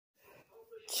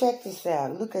Check this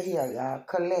out. Look at here, y'all.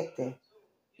 Collecting.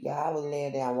 Y'all, I was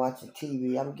laying down watching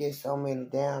TV. I'm getting so many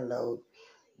downloads.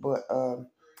 But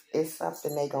it's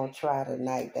something they gonna try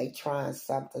tonight. They trying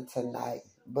something tonight.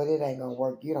 But it ain't gonna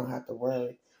work. You don't have to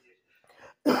worry.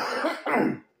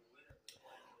 But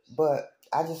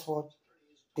I just want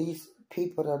these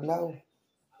people to know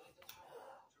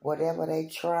whatever they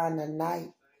trying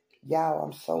tonight, y'all,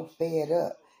 I'm so fed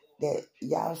up that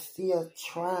y'all still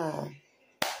trying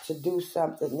to do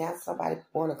something. Now somebody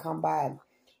want to come by and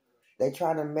they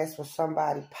trying to mess with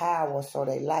somebody's power so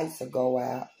their lights will go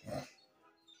out.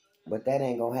 But that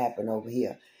ain't going to happen over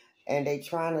here. And they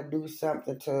trying to do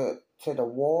something to the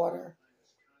water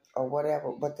or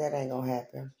whatever, but that ain't going to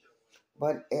happen.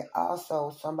 But it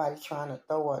also, somebody trying to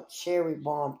throw a cherry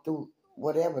bomb through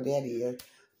whatever that is,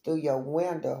 through your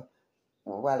window,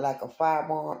 like a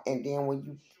firebomb, and then when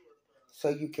you, so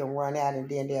you can run out and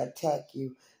then they attack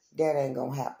you, that ain't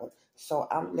gonna happen. So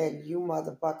I'm letting you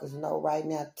motherfuckers know right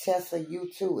now, Tessa, you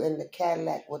too, in the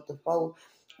Cadillac with the phone,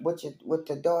 with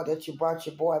the door that you brought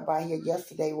your boy by here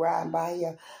yesterday, riding by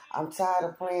here. I'm tired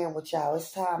of playing with y'all.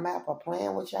 It's time out for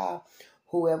playing with y'all.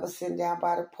 Whoever sitting down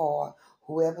by the park,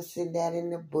 whoever sitting down in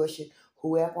the bushes,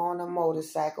 whoever on a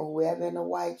motorcycle, whoever in a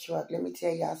white truck, let me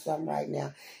tell y'all something right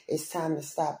now. It's time to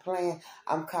stop playing.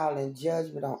 I'm calling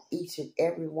judgment on each and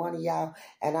every one of y'all,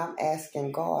 and I'm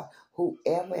asking God,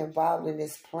 whoever involved in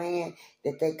this plan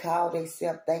that they call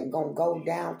themselves think gonna go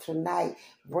down tonight,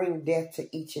 bring death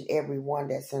to each and every one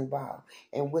that's involved.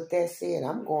 And with that said,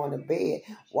 I'm going to bed,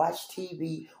 watch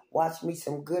TV, watch me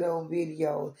some good old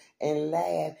videos, and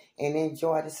laugh and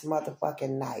enjoy this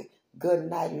motherfucking night. Good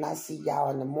night, and I see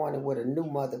y'all in the morning with a new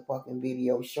motherfucking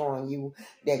video showing you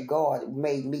that God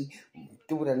made me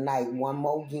through the night one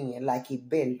more again like he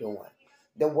been doing.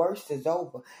 The worst is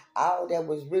over. All that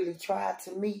was really tried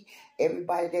to me,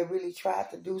 everybody that really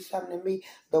tried to do something to me,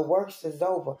 the worst is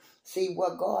over. See,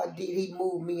 what God did, he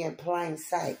moved me in plain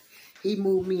sight. He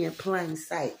moved me in plain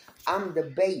sight. I'm the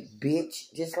bait,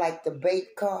 bitch. Just like the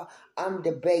bait car, I'm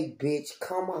the bait, bitch.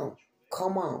 Come on.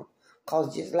 Come on.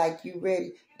 Because just like you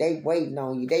ready, they waiting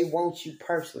on you. They want you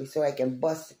personally so they can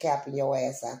bust the cap in your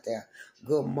ass out there.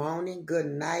 Good morning, good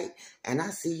night, and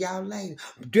I see y'all later.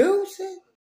 Deuces.